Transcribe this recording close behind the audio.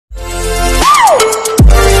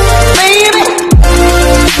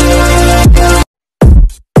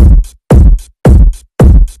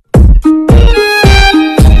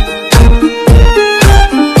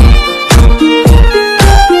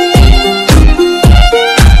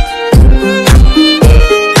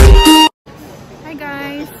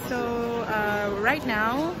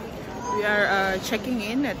checking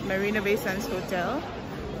in at Marina Bay Sands Hotel.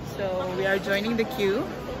 So we are joining the queue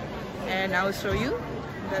and I'll show you.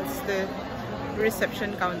 That's the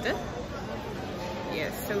reception counter.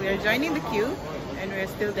 Yes, so we are joining the queue and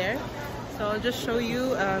we're still there. So I'll just show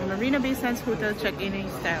you Marina Bay Sands Hotel check-in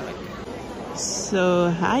style.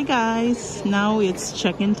 So hi guys, now it's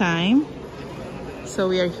check-in time.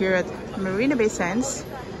 So we are here at Marina Bay Sands.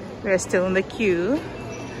 We're still in the queue.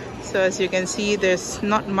 So as you can see, there's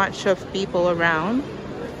not much of people around.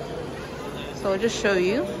 So I'll just show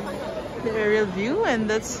you the aerial view, and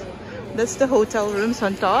that's the hotel rooms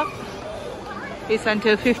on top. It's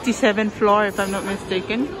until 57th floor if I'm not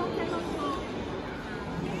mistaken.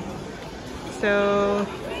 So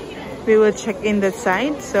we will check in that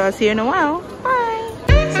side. So I'll see you in a while. Bye!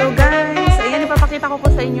 So guys, ayan, ipapakita ko po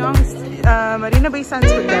sa inyo ang Marina Bay Sands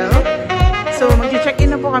Hotel. So mag-check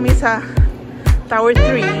in na po kami sa Tower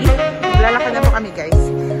 3. Maglalakad na po kami guys.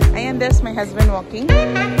 Ayan, there's my husband walking.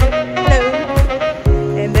 Hello!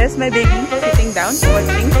 And there's my baby sitting down,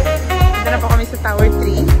 watching. Dito na po kami sa Tower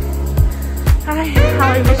 3. Hi,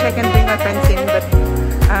 how I wish I can bring my friends in, but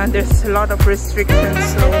there's a lot of restrictions.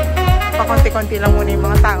 So, pakonti-konti lang muna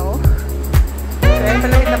yung mga tao. So, ayan,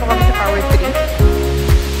 palapit na po kami sa Tower 3.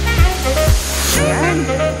 Ayan.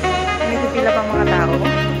 May pipila pang mga tao.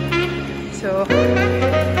 So,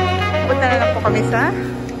 punta na lang po kami sa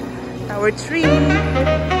Tower 3.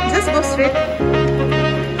 Just go straight.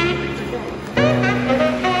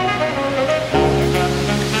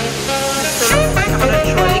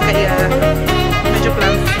 Medyo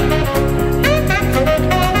clumsy.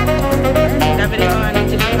 Dami rin mga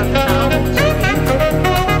nagsisit ng tao.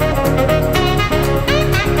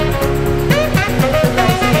 So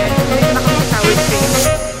guys, ayan. Dito na kami sa Tower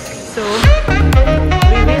 3. So,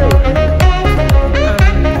 we will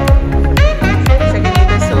second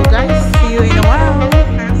dito. So guys, see you in a while.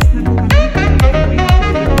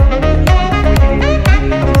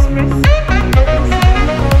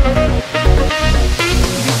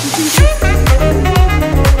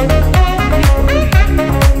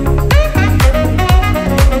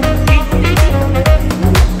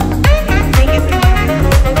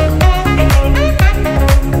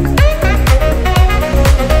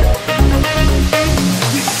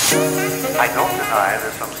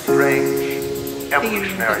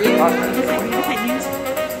 Evolutionary process going on.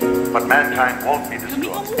 But mankind won't be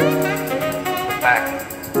destroyed. The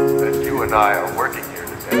fact that you and I are working here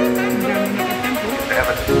today is evidence of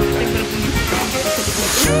that.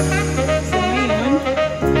 So ngayon,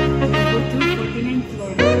 go to 49th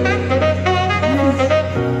floor.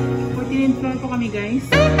 49th floor po kami guys.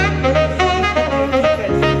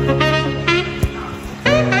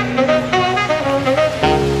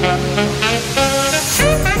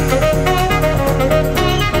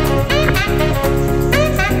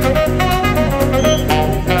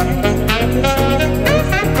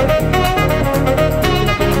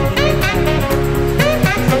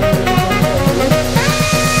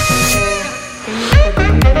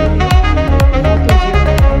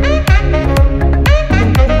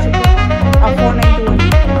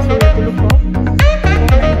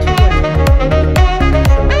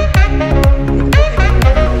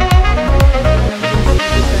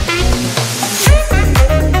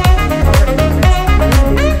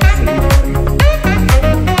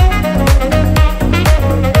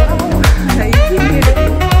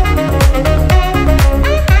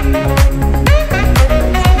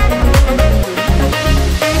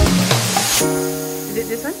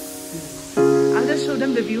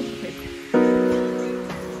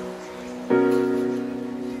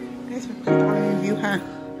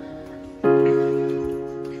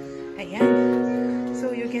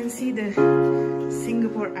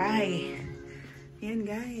 Ayan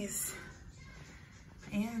guys.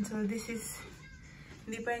 Ayan, so this is,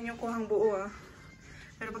 hindi pa yan yung kuhang buo ah.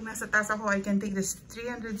 Pero pag nasa taas ako, I can take this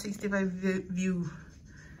 365 view.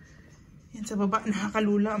 Ayan sa baba,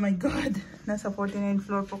 nakakalula. Oh my god. Nasa 49th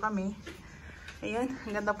floor po kami. Ayan,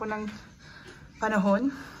 ang ganda po ng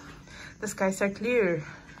panahon. The skies are clear.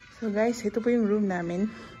 So guys, ito po yung room namin.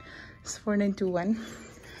 It's 4921.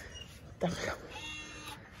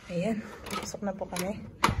 Ayan, pasok na po kami.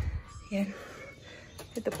 Ayan.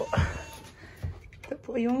 Ito po. Ito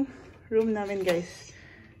po yung room namin guys.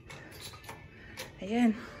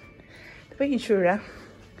 Ayan. Ito po yung insura.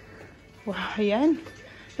 Wow, ayan.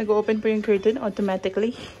 Nag-open po yung curtain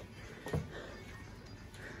automatically.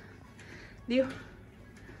 Dio.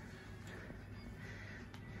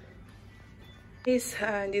 Guys,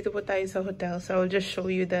 dito po tayo sa hotel. So I'll just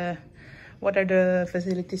show you what are the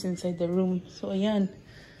facilities inside the room. So ayan.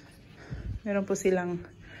 Meron po silang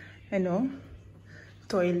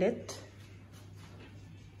toilet.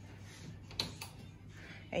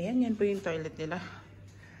 Ayan, yan po yung toilet nila.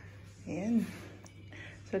 Ayan.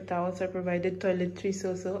 So, towels are provided. Toiletries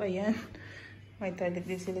also. Ayan. May toilet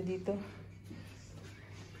din sila dito.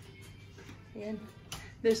 Ayan.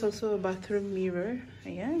 There's also a bathroom mirror.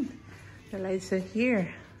 Ayan. The lights are here.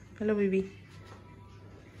 Hello, baby.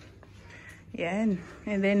 Ayan.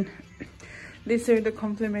 And then, these are the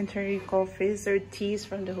complimentary coffees or teas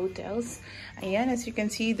from the hotels. Ayan, as you can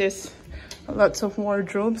see, there's lots of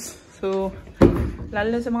wardrobes. So, lalo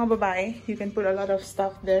na sa mga babae, you can put a lot of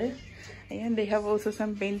stuff there. Ayan, they have also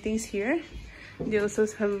some paintings here. They also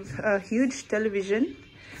have a huge television.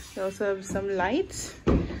 They also have some lights.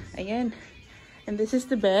 Ayan. And this is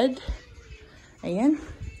the bed. Ayan.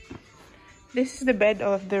 This is the bed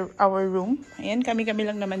of our room. Ayan, kami-kami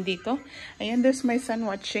lang naman dito. Ayan, there's my son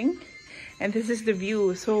watching. And this is the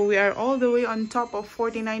view. So, we are all the way on top of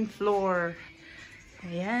 49th floor.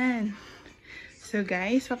 Ayan. So,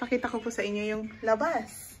 guys, papakita ko po sa inyo yung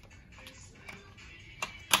labas.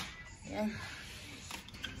 Ayan.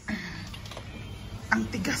 Ang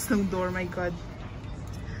tigas ng door, my God.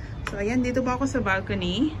 So, ayan, dito po ako sa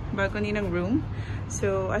balcony ng room.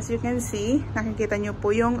 So, as you can see, nakikita nyo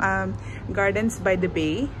po yung Gardens by the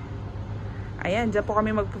Bay. Ayan, dyan po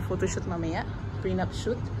kami magpo-photoshoot mamaya. Prenup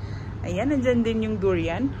shoot. Ayan, nandyan din yung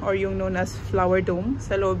durian or yung known as flower dome.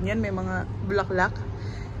 Sa loob niyan, may mga bulaklak.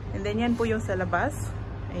 And then, yan po yung sa labas.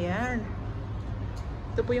 Ayan.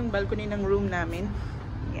 Ito po yung balcony ng room namin.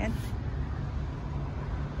 Ayan.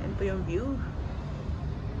 Yan po yung view.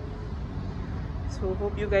 So,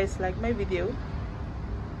 hope you guys like my video.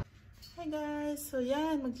 Hi guys! So,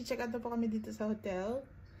 yan. Mag-check out na po kami dito sa hotel.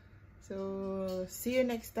 So, see you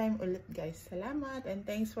next time ulit guys. Salamat and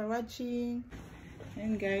thanks for watching.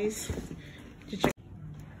 And guys, check.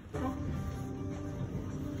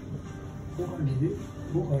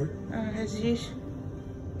 Aziz.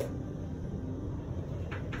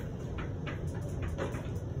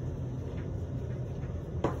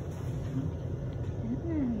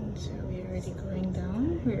 So we're already going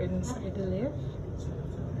down. We're inside the lift.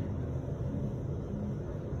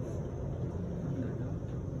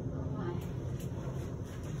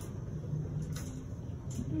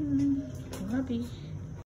 Lobby.